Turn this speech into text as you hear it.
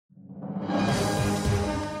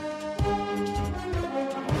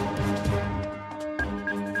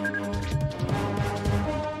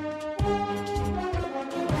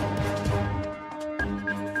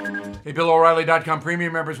Hey, BillO'Reilly.com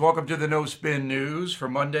premium members, welcome to the No Spin News for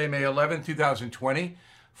Monday, May 11, 2020.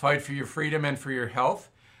 Fight for your freedom and for your health.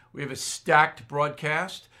 We have a stacked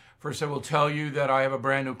broadcast. First, I will tell you that I have a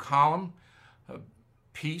brand new column,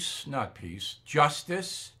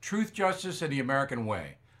 Justice, Truth, Justice, and the American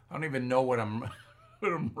Way. I don't even know what I'm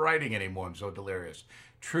writing anymore. I'm so delirious.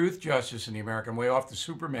 Truth, Justice, and the American Way, off the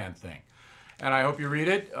Superman thing. And I hope you read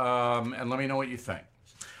it, and let me know what you think.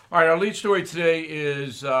 All right, our lead story today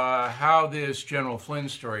is how this General Flynn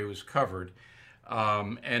story was covered,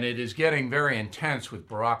 and it is getting very intense with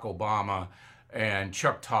Barack Obama and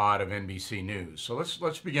Chuck Todd of NBC News. So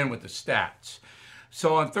let's begin with the stats.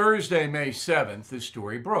 So on Thursday, May 7th, this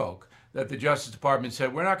story broke that the Justice Department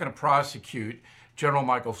said, we're not going to prosecute General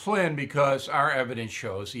Michael Flynn because our evidence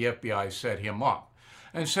shows the FBI set him up.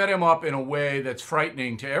 And set him up in a way that's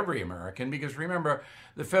frightening to every American because remember,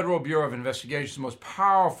 the Federal Bureau of Investigation is the most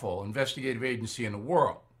powerful investigative agency in the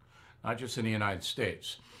world, not just in the United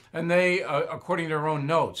States. And they, according to their own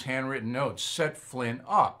notes, handwritten notes, set Flynn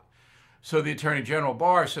up. So the Attorney General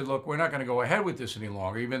Barr said, look, we're not going to go ahead with this any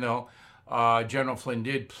longer, even though General Flynn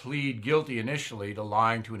did plead guilty initially to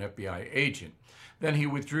lying to an FBI agent. Then he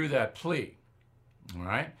withdrew that plea. All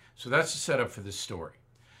right? So that's the setup for this story.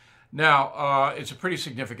 Now, it's a pretty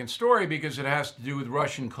significant story because it has to do with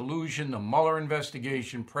Russian collusion, the Mueller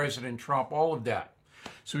investigation, President Trump, all of that.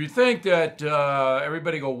 So you think that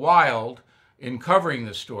everybody go wild in covering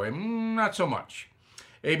this story. Not so much.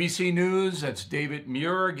 ABC News, that's David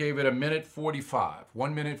Muir, gave it 1 minute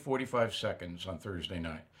 45 seconds on Thursday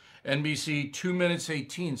night. NBC, 2 minutes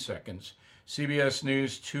 18 seconds. CBS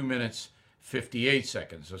News, 2 minutes 58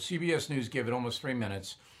 seconds. So CBS News gave it almost 3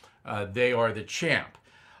 minutes. They are the champ.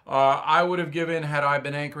 I would have given, had I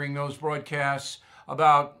been anchoring those broadcasts,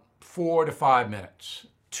 about 4 to 5 minutes.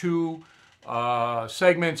 2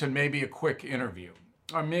 segments and maybe a quick interview.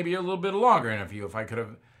 Or maybe a little bit longer interview if I could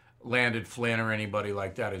have landed Flynn or anybody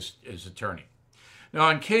like that as attorney. Now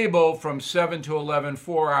on cable from 7 to 11,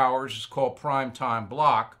 4 hours is called prime time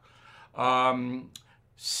block. CNN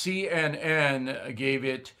gave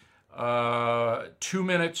it 2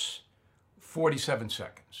 minutes, 47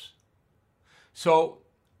 seconds. So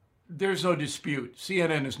there's no dispute.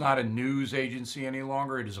 CNN is not a news agency any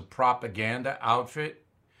longer. It is a propaganda outfit.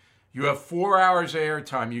 You have 4 hours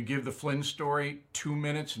airtime. You give the Flynn story 2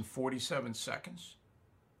 minutes and 47 seconds.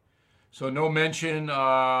 So no mention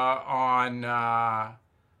on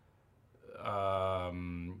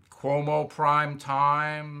Cuomo prime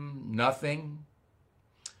time, nothing.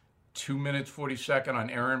 2 minutes, 40 seconds on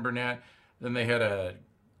Erin Burnett. Then they had a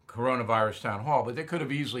coronavirus town hall, but they could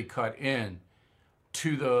have easily cut in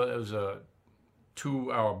to it was a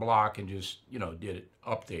 2 hour block and just, did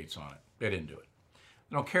updates on it. They didn't do it.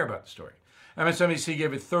 They don't care about the story. MSNBC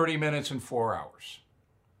gave it 30 minutes and 4 hours.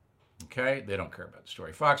 Okay? They don't care about the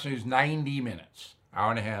story. Fox News, 90 minutes,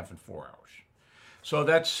 hour and a half and 4 hours. So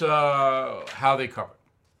that's how they cover it.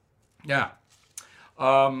 Now,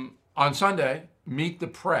 on Sunday, Meet the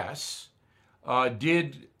Press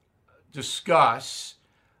did discuss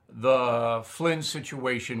the Flynn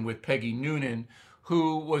situation with Peggy Noonan,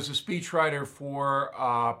 who was a speechwriter for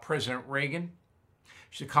President Reagan.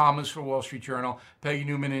 She's a columnist for Wall Street Journal. Peggy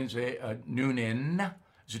Noonan is a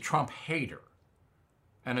Trump hater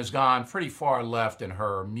and has gone pretty far left in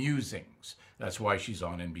her musings. That's why she's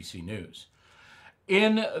on NBC News.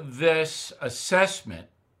 In this assessment,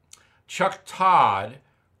 Chuck Todd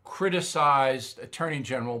criticized Attorney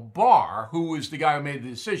General Barr, who was the guy who made the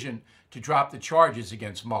decision to drop the charges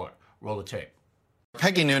against Mueller. Roll the tape.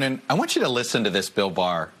 Peggy Noonan, I want you to listen to this Bill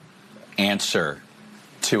Barr answer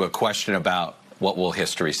to a question about what will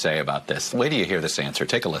history say about this. Wait till you hear this answer.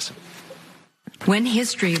 Take a listen. When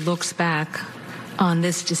history looks back on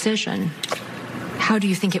this decision, how do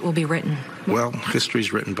you think it will be written? Well,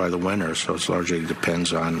 history's written by the winner, so it largely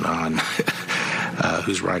depends on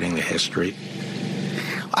who's writing the history.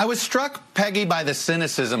 I was struck, Peggy, by the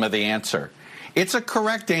cynicism of the answer. It's a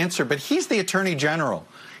correct answer, but he's the Attorney General.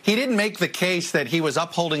 He didn't make the case that he was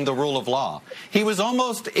upholding the rule of law. He was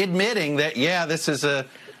almost admitting that, yeah, this is a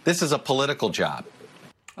political job.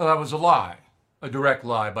 Well, that was a lie, a direct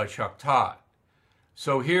lie by Chuck Todd.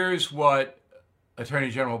 So here's what Attorney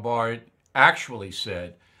General Barr actually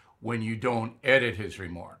said when you don't edit his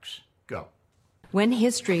remarks. Go. When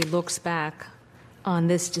history looks back on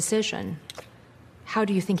this decision, how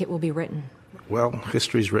do you think it will be written? Well,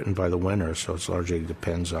 history's written by the winner, so it largely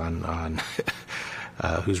depends on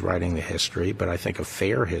who's writing the history. But I think a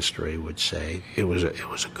fair history would say it was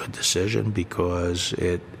a good decision because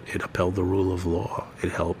it upheld the rule of law.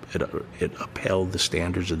 It upheld the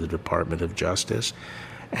standards of the Department of Justice,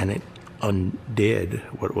 and it undid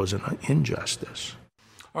what was an injustice.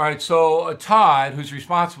 All right, so Todd, who's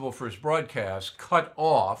responsible for his broadcast, cut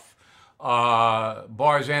off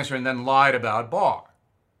Barr's answer and then lied about Barr.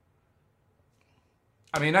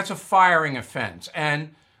 I mean, that's a firing offense,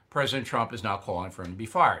 and President Trump is now calling for him to be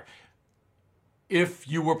fired. If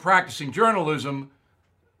you were practicing journalism,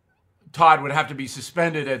 Todd would have to be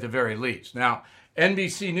suspended at the very least. Now,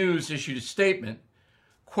 NBC News issued a statement,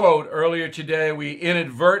 quote, earlier today, we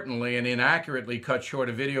inadvertently and inaccurately cut short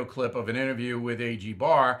a video clip of an interview with AG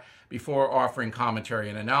Barr before offering commentary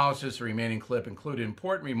and analysis. The remaining clip included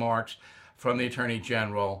important remarks from the Attorney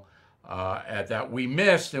General at that we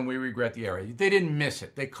missed, and we regret the error. They didn't miss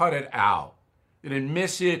it. They cut it out. They didn't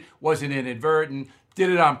miss it, wasn't inadvertent, did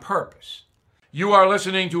it on purpose. You are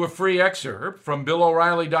listening to a free excerpt from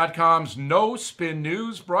BillO'Reilly.com's No Spin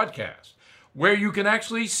News broadcast, where you can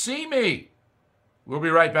actually see me. We'll be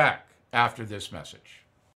right back after this message.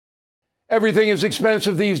 Everything is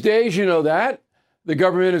expensive these days, you know that. The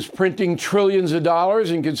government is printing trillions of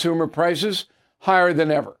dollars and consumer prices higher than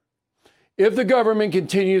ever. If the government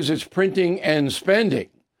continues its printing and spending,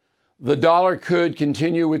 the dollar could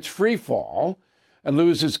continue its free fall and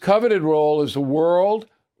lose its coveted role as the world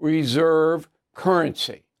reserve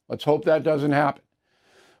currency. Let's hope that doesn't happen.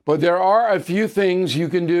 But there are a few things you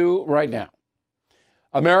can do right now.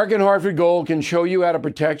 American Hartford Gold can show you how to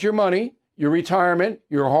protect your money, your retirement,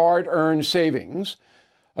 your hard-earned savings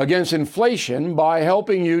against inflation by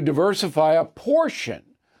helping you diversify a portion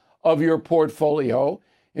of your portfolio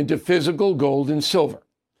into physical gold and silver.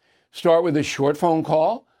 Start with a short phone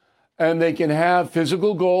call, and they can have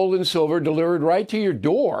physical gold and silver delivered right to your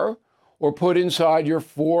door or put inside your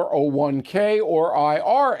 401k or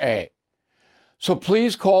IRA. So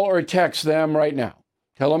please call or text them right now.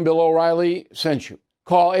 Tell them Bill O'Reilly sent you.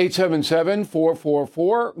 Call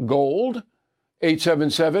 877-444-GOLD,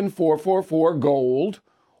 877-444-GOLD,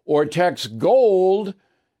 or text GOLD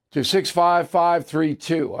to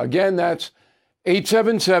 65532. Again, that's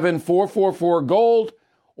 877-444-GOLD,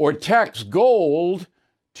 or text GOLD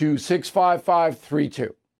to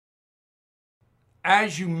 65532.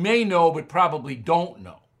 As you may know, but probably don't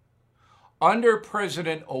know, under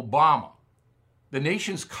President Obama, the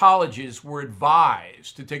nation's colleges were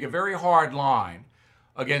advised to take a very hard line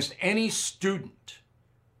against any student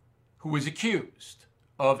who was accused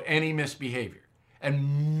of any misbehavior.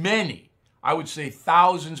 And many, I would say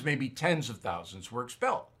thousands, maybe tens of thousands, were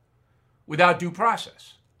expelled without due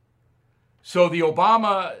process. So the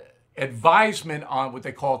Obama advisement on what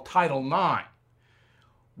they call Title IX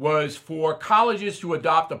was for colleges to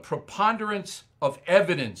adopt a preponderance of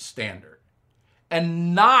evidence standard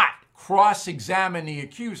and not cross-examine the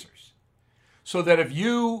accusers. So that if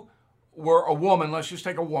you were a woman, let's just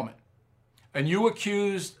take a woman, and you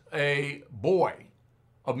accused a boy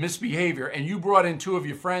of misbehavior and you brought in two of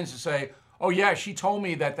your friends to say, oh yeah, she told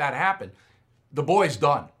me that happened, the boy's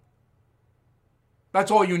done.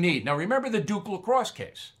 That's all you need. Now remember the Duke lacrosse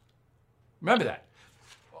case. Remember that.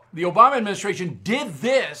 The Obama administration did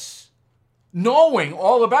this knowing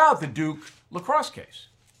all about the Duke lacrosse case.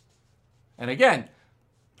 And again,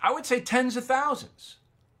 I would say tens of thousands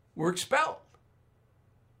were expelled.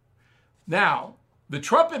 Now, the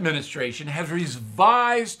Trump administration has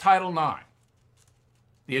revised Title IX.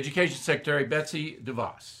 The Education Secretary, Betsy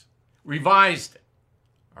DeVos, revised it,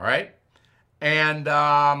 all right? And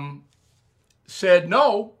said,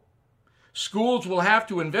 no, schools will have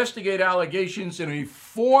to investigate allegations in a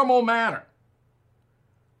formal manner,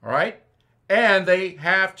 all right? And they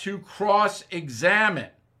have to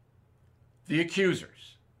cross-examine the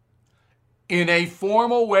accusers in a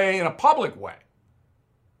formal way, in a public way.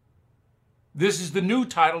 This is the new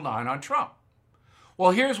Title IX on Trump.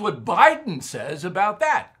 Well, here's what Biden says about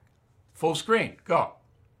that. Full screen, go.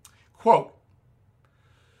 Quote,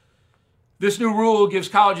 this new rule gives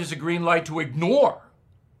colleges a green light to ignore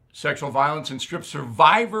sexual violence and strip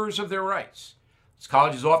survivors of their rights. This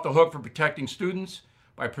college is off the hook for protecting students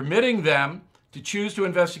by permitting them to choose to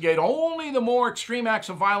investigate only the more extreme acts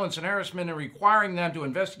of violence and harassment and requiring them to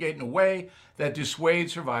investigate in a way that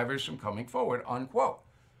dissuades survivors from coming forward, unquote.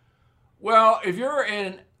 Well, if you're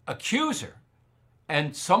an accuser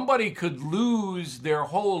and somebody could lose their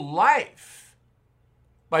whole life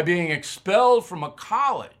by being expelled from a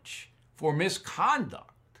college for misconduct,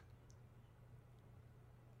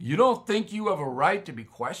 you don't think you have a right to be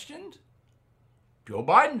questioned? Joe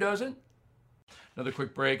Biden doesn't. Another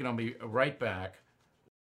quick break, and I'll be right back.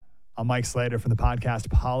 I'm Mike Slater from the podcast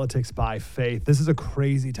Politics by Faith. This is a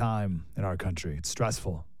crazy time in our country. It's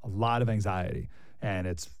stressful, a lot of anxiety, and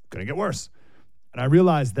it's going to get worse. And I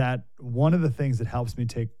realized that one of the things that helps me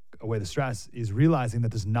take away the stress is realizing that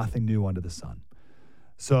there's nothing new under the sun.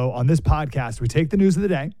 So on this podcast, we take the news of the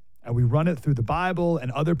day and we run it through the Bible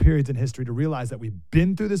and other periods in history to realize that we've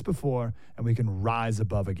been through this before and we can rise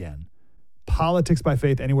above again. Politics by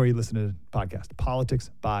Faith, anywhere you listen to the podcast.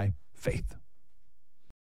 Politics by Faith.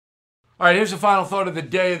 All right, here's the final thought of the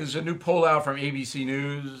day. There's a new poll out from ABC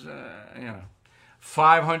News.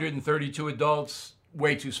 532 adults,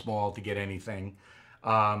 way too small to get anything.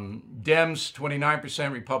 Dems,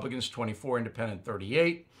 29%, Republicans, 24%, Independent,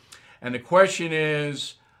 38%. And the question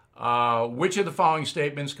is, which of the following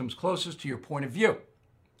statements comes closest to your point of view?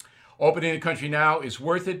 Opening the country now is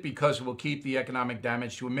worth it because it will keep the economic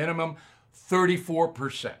damage to a minimum.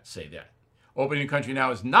 34% say that. Opening the country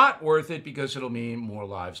now is not worth it because it'll mean more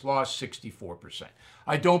lives lost. 64%.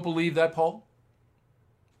 I don't believe that poll.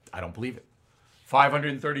 I don't believe it.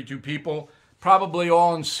 532 people, probably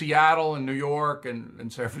all in Seattle and New York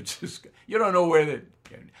and San Francisco. You don't know where the...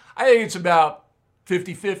 I think it's about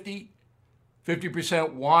 50-50.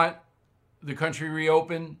 50% want the country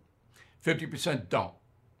reopened. 50% don't.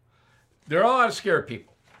 There are a lot of scared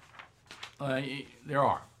people. There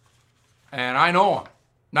are. And I know them.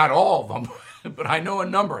 Not all of them, but I know a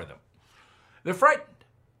number of them. They're frightened.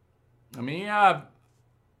 I mean, you have,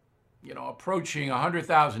 approaching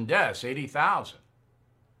 100,000 deaths, 80,000.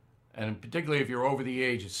 And particularly if you're over the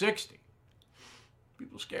age of 60,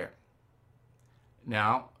 people are scared.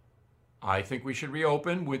 Now, I think we should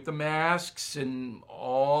reopen with the masks and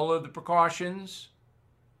all of the precautions.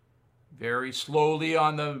 Very slowly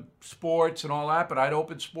on the sports and all that, but I'd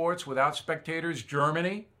open sports without spectators.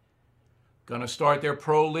 Germany, going to start their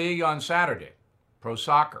pro league on Saturday, pro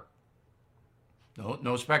soccer.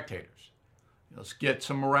 No spectators. Let's get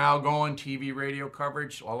some morale going, TV, radio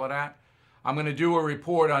coverage, all of that. I'm going to do a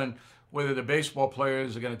report on whether the baseball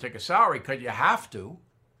players are going to take a salary cut. You have to.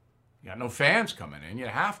 You got no fans coming in. You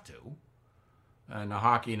have to. And the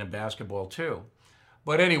hockey and the basketball too.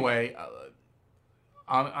 But anyway,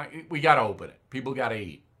 we got to open it. People got to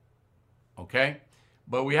eat. Okay?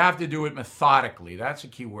 But we have to do it methodically. That's a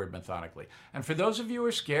key word, methodically. And for those of you who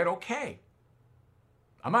are scared, okay.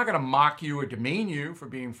 I'm not going to mock you or demean you for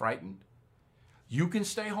being frightened. You can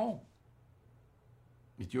stay home.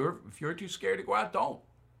 If you're too scared to go out, don't.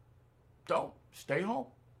 Don't. Stay home.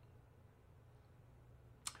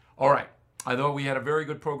 All right. I thought we had a very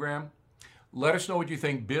good program. Let us know what you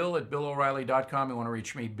think. Bill@BillO'Reilly.com. You want to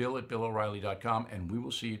reach me, Bill@BillO'Reilly.com, and we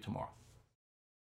will see you tomorrow.